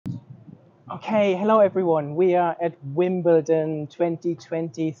Okay, hello everyone. We are at Wimbledon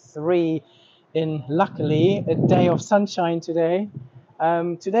 2023 in luckily a day of sunshine today.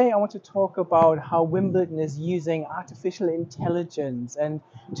 Today I want to talk about how Wimbledon is using artificial intelligence, and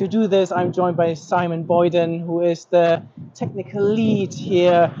to do this I'm joined by Simon Boyden, who is the technical lead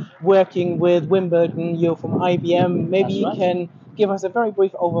here working with Wimbledon. You're from IBM. Maybe you can give us a very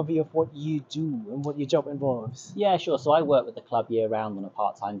brief overview of what you do and what your job involves. Yeah, sure. So I work with the club year round on a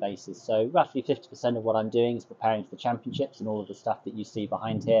part-time basis. So roughly 50% of what I'm doing is preparing for the championships and all of the stuff that you see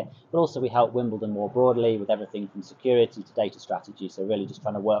behind here. But also we help Wimbledon more broadly with everything from security to data strategy. So really just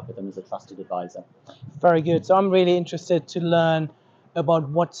trying to work with them as a trusted advisor. Very good. So I'm really interested to learn about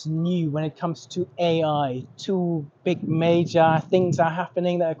what's new when it comes to AI. Two big major things are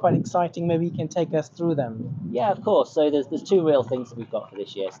happening that are quite exciting. Maybe you can take us through them. Yeah, of course. So there's two real things that we've got for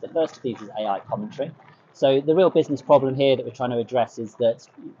this year. So the first of these is AI commentary. So the real business problem here that we're trying to address is that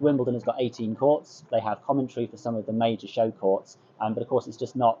Wimbledon has got 18 courts. They have commentary for some of the major show courts, but of course it's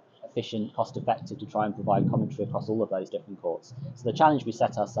just not efficient, cost effective to try and provide commentary across all of those different courts. So the challenge we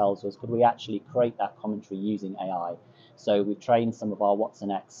set ourselves was, could we actually create that commentary using AI? So we've trained some of our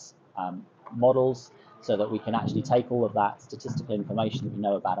Watson X models so that we can actually take all of that statistical information that we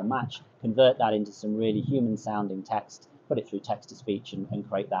know about a match, convert that into some really human sounding text, put it through text to speech and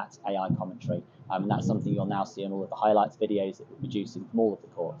create that AI commentary. And that's something you'll now see on all of the highlights videos that we're producing from all of the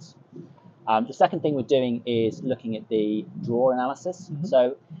courts. The second thing we're doing is looking at the draw analysis.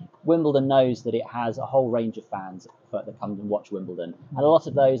 So Wimbledon knows that it has a whole range of fans that come and watch Wimbledon, and a lot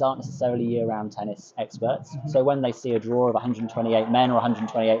of those aren't necessarily year-round tennis experts. So when they see a draw of 128 men or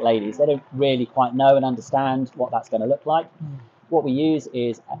 128 ladies, they don't really quite know and understand what that's going to look like. What we use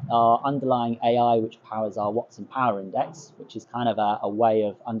is our underlying AI, which powers our Watson Power Index, which is kind of a way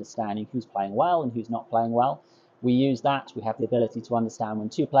of understanding who's playing well and who's not playing well. We use that. We have the ability to understand when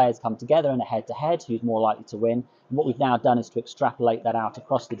two players come together in a head-to-head, who's more likely to win. And what we've now done is to extrapolate that out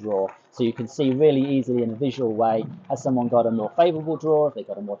across the draw. So you can see really easily in a visual way, has someone got a more favourable draw, if they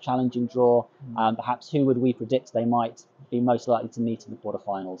got a more challenging draw, perhaps who would we predict they might be most likely to meet in the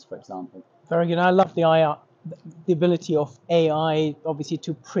quarterfinals, for example. Very good. I love the ability of AI, obviously,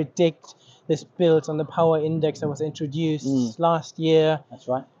 to predict. This builds on the power index that was introduced last year. That's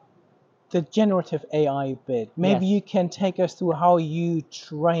right. The generative AI bit. Maybe you can take us through how you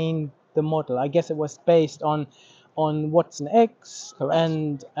train the model. I guess it was based on Watson X.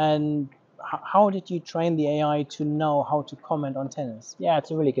 Correct. And how did you train the AI to know how to comment on tennis? Yeah,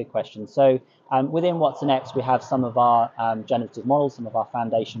 it's a really good question. So within Watson X, we have some of our generative models, some of our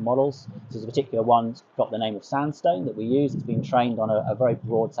foundation models. So there's a particular one that's got the name of Sandstone that we use. It's been trained on a very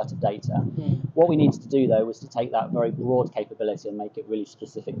broad set of data. What we needed to do, though, was to take that very broad capability and make it really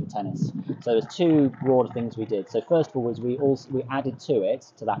specific for tennis. So there's two broad things we did. So first of all was we added to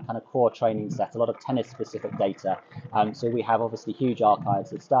that kind of core training set, a lot of tennis-specific data. So we have obviously huge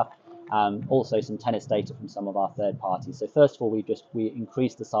archives of stuff. Also some tennis data from some of our third parties. So first of all, we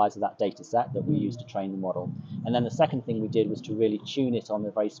increased the size of that data set that we used to train the model. And then the second thing we did was to really tune it on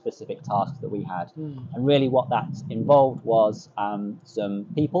the very specific tasks that we had. And really what that involved was some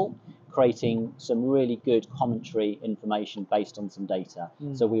people creating some really good commentary information based on some data.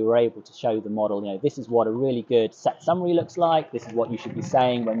 So we were able to show the model, this is what a really good set summary looks like. This is what you should be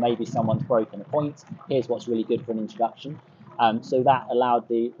saying when maybe someone's broken a point. Here's what's really good for an introduction. So that allowed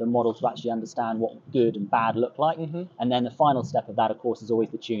the model to actually understand what good and bad look like. And then the final step of that, of course, is always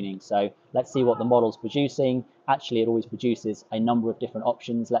the tuning. So let's see what the model's producing. Actually, it always produces a number of different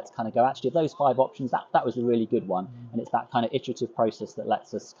options. Let's kind of go, actually, of those 5 options, that was a really good one. And it's that kind of iterative process that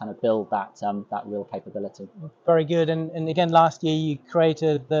lets us kind of build that real capability. Very good. And again, last year you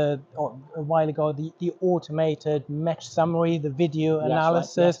created a while ago, the automated match summary, the video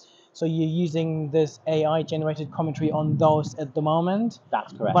analysis. Right, yes. So you're using this AI-generated commentary on those at the moment?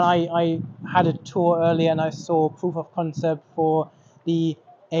 That's correct. But I had a tour earlier and I saw proof of concept for the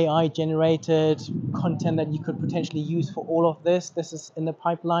AI-generated content that you could potentially use for all of this. This is in the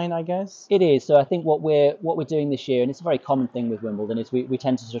pipeline, I guess? It is. So I think what we're doing this year, and it's a very common thing with Wimbledon, is we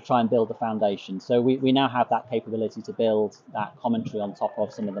tend to sort of try and build the foundation. So we now have that capability to build that commentary on top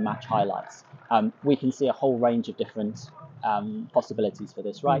of some of the match highlights. We can see a whole range of different possibilities for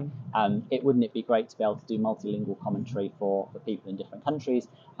this, right? Wouldn't it be great to be able to do multilingual commentary for people in different countries?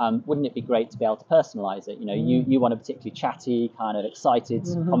 Wouldn't it be great to be able to personalize it? You want a particularly chatty, kind of excited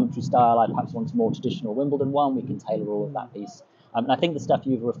commentary style. I perhaps want a more traditional Wimbledon one. We can tailor all of that piece. And I think the stuff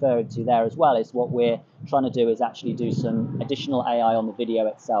you've referred to there as well is what we're trying to do is actually do some additional AI on the video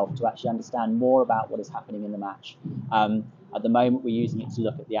itself to actually understand more about what is happening in the match. At the moment, we're using it to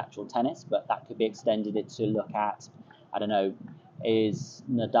look at the actual tennis, but that could be extended to look at, I don't know, Is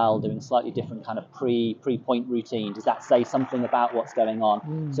Nadal doing a slightly different kind of pre-point routine? Does that say something about what's going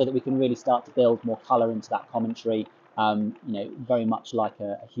on, so that we can really start to build more colour into that commentary? Very much like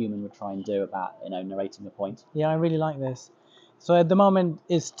a human would try and do about narrating a point. Yeah, I really like this. So at the moment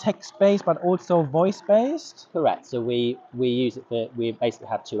it's text-based, but also voice-based? Correct. So we use it for, we basically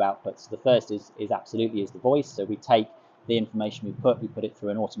have two outputs. The first is absolutely the voice. So we take the information we put it through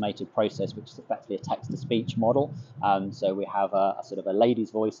an automated process, which is effectively a text-to-speech model. So we have a sort of a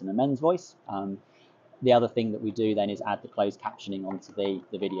lady's voice and a men's voice. The other thing that we do then is add the closed captioning onto the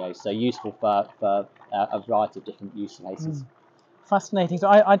video. So useful for a variety of different use cases. Fascinating. So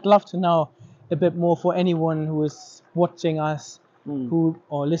I'd love to know a bit more for anyone who is watching us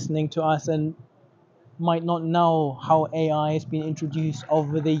or listening to us and might not know how AI has been introduced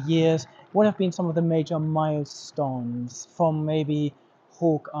over the years. What have been some of the major milestones from maybe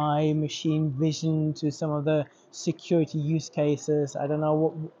Hawkeye, machine vision to some of the security use cases? I don't know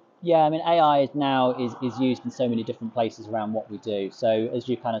what. Yeah, I mean, AI now is used in so many different places around what we do. So as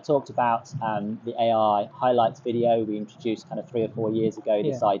you kind of talked about, the AI highlights video we introduced kind of 3 or 4 years ago,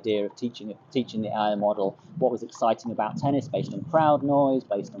 this idea of teaching the AI model what was exciting about tennis based on crowd noise,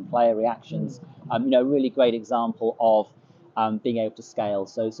 based on player reactions. A really great example of being able to scale.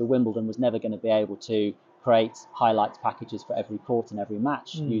 So Wimbledon was never going to be able to create highlights packages for every court and every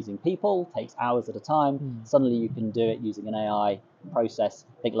match using people, takes hours at a time. Suddenly you can do it using an AI process.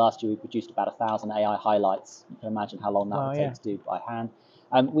 I think last year we produced about 1,000 AI highlights. You can imagine how long that would take to do by hand.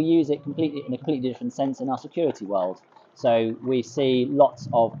 We use it completely in a completely different sense in our security world. So we see lots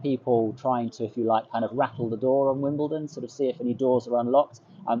of people trying to, if you like, kind of rattle the door on Wimbledon, sort of see if any doors are unlocked.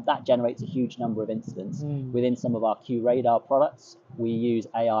 That generates a huge number of incidents. Within some of our Q Radar products, we use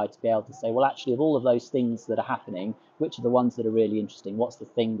AI to be able to say, well, actually, of all of those things that are happening, which are the ones that are really interesting? What's the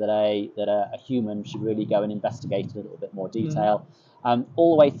thing that a human should really go and investigate in a little bit more detail?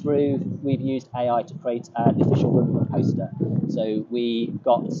 All the way through, we've used AI to create the official Wimbledon poster. So we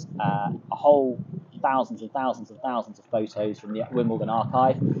got a whole thousands and thousands and thousands of photos from the Wimbledon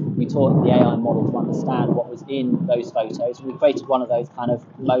archive. We taught the AI model to understand what was in those photos. We created one of those kind of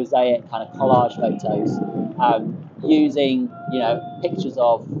mosaic, kind of collage photos, using pictures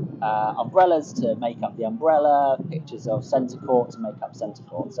of umbrellas to make up the umbrella, pictures of centre court to make up centre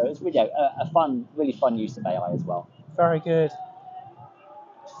court. So it's really really fun use of AI as well. Very good.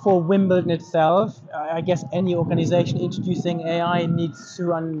 For Wimbledon itself, I guess any organization introducing AI needs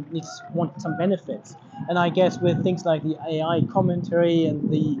want some benefits, and I guess with things like the AI commentary and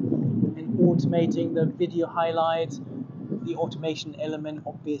automating the video highlights, the automation element,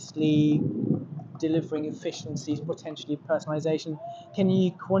 obviously delivering efficiencies, potentially personalization. Can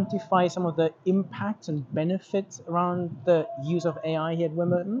you quantify some of the impacts and benefits around the use of AI here at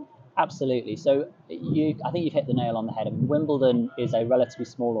Wimbledon? Absolutely. So I think you've hit the nail on the head. I mean, Wimbledon is a relatively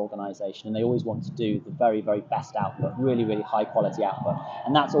small organisation, and they always want to do the very, very best output, really, really high quality output,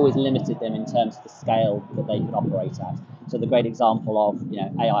 and that's always limited them in terms of the scale that they can operate at. So the great example of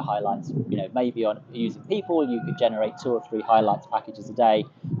AI highlights, maybe on using people, you could generate 2 or 3 highlights packages a day.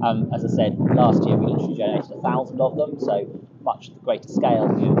 As I said, last year we literally generated 1,000 of them, so much greater scale.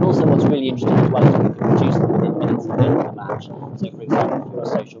 But also, what's really interesting as well is you can produce them within minutes of the match. So, for example, if you're a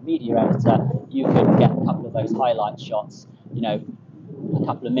social media editor, you can get a couple of those highlight shots, a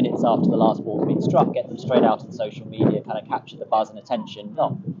couple of minutes after the last ball's been struck, get them straight out on social media, kind of capture the buzz and attention,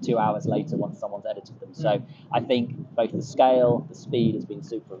 not 2 hours later once someone's edited them. So I think both the scale, the speed has been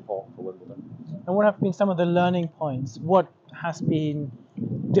super important for Wimbledon. And what have been some of the learning points? What has been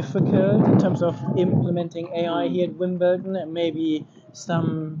difficult in terms of implementing AI here at Wimbledon, and maybe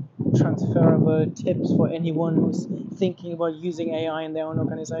some transferable tips for anyone who's thinking about using AI in their own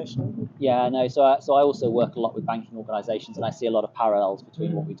organization? Yeah, no. So I also work a lot with banking organisations, and I see a lot of parallels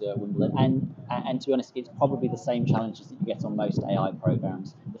between what we do at Wimbledon. And to be honest, it's probably the same challenges that you get on most AI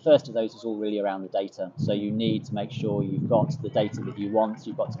programs. The first of those is all really around the data. So you need to make sure you've got the data that you want.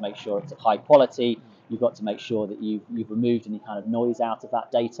 You've got to make sure it's of high quality. You've got to make sure that you've removed any kind of noise out of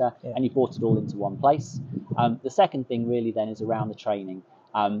that data, and you've brought it all into one place. The second thing really then is around the training.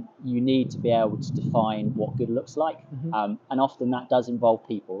 You need to be able to define what good looks like, and often that does involve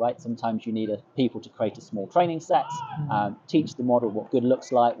people, right? Sometimes you need people to create a small training set, teach the model what good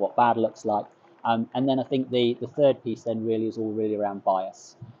looks like, what bad looks like, and then I think the third piece then really is all really around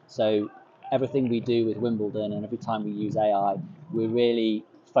bias. So everything we do with Wimbledon and every time we use AI, we're really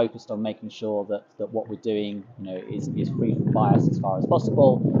focused on making sure that what we're doing is free from bias as far as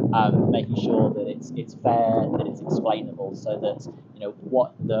possible. making sure that it's fair, that it's explainable, so that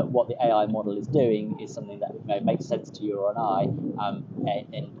what the AI model is doing is something that makes sense to you or an I,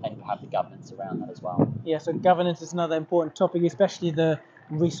 and have the governance around that as well. Yeah, so governance is another important topic, especially the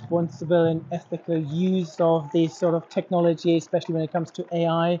responsible and ethical use of these sort of technology, especially when it comes to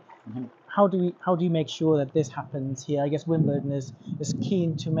AI. Mm-hmm. How do you make sure that this happens here? I guess Wimbledon is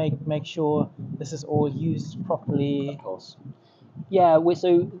keen to make sure this is all used properly. Of course. Yeah,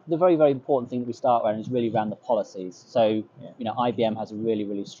 so the very, very important thing that we start around is really around the policies. So, IBM has a really,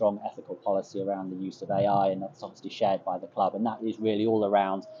 really strong ethical policy around the use of AI, and that's obviously shared by the club. And that is really all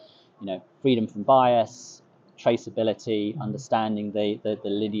around, freedom from bias, traceability, understanding the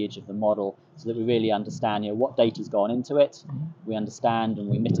lineage of the model, so that we really understand, what data's gone into it. We understand and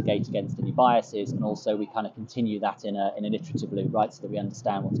we mitigate against any biases, and also we kind of continue that in an iterative loop, right, so that we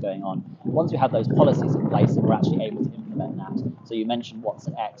understand what's going on. Once we have those policies in place, then we're actually able to implement that. So you mentioned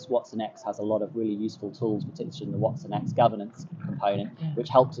Watson X. Watson X has a lot of really useful tools, particularly in the Watson X governance component, which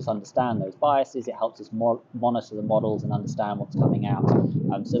helps us understand those biases. It helps us monitor the models and understand what's coming out.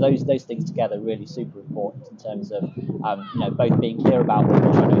 So those things together are really super important in terms of both being clear about what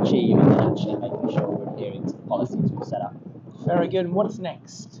we're trying to achieve, and then actually making sure we're adhering to the policies we've set up. Very good. And what's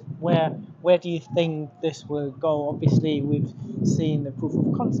next? Where do you think this will go? Obviously, we've seen the proof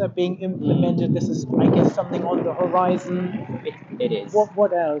of concept being implemented. This is, I guess, something on the horizon. It is.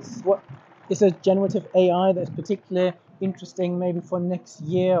 What else? What is a generative AI that's particularly interesting, maybe for next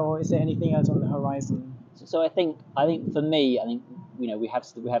year, or is there anything else on the horizon? So I think for me, we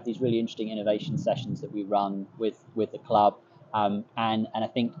have these really interesting innovation sessions that we run with the club, and I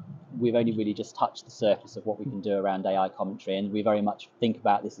think we've only really just touched the surface of what we can do around AI commentary, and we very much think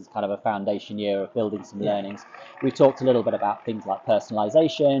about this as kind of a foundation year of building some learnings. We've talked a little bit about things like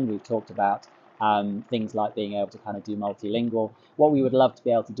personalization. We've talked about things like being able to kind of do multilingual. What we would love to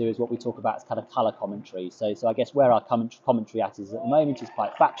be able to do is what we talk about as kind of color commentary. So I guess where our commentary at the moment is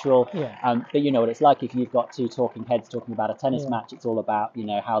quite factual. But you know what it's like if you've got two talking heads talking about a tennis match. It's all about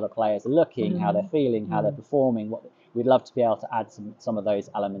how the players are looking, how they're feeling, how they're performing. We'd love to be able to add some of those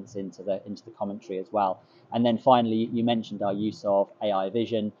elements into the commentary as well. And then finally, you mentioned our use of AI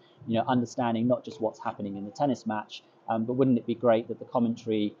vision. Understanding not just what's happening in the tennis match, but wouldn't it be great that the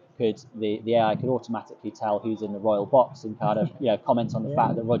commentary the AI could automatically tell who's in the royal box and kind of comment on the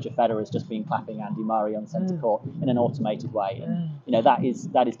fact that Roger Federer has just been clapping Andy Murray on centre court in an automated way. And that is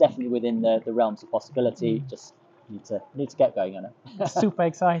definitely within the realms of possibility. Just need to get going on it. Super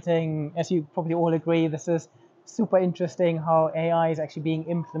exciting. As you probably all agree, this is super interesting how AI is actually being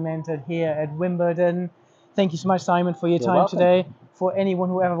implemented here at Wimbledon. Thank you so much, Simon, for your time today. For anyone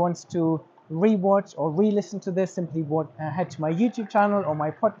who ever wants to rewatch or re-listen to this, simply head to my YouTube channel or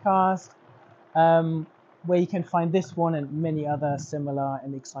my podcast, where you can find this one and many other similar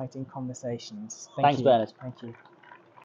and exciting conversations. Thanks, Bernard. Thank you.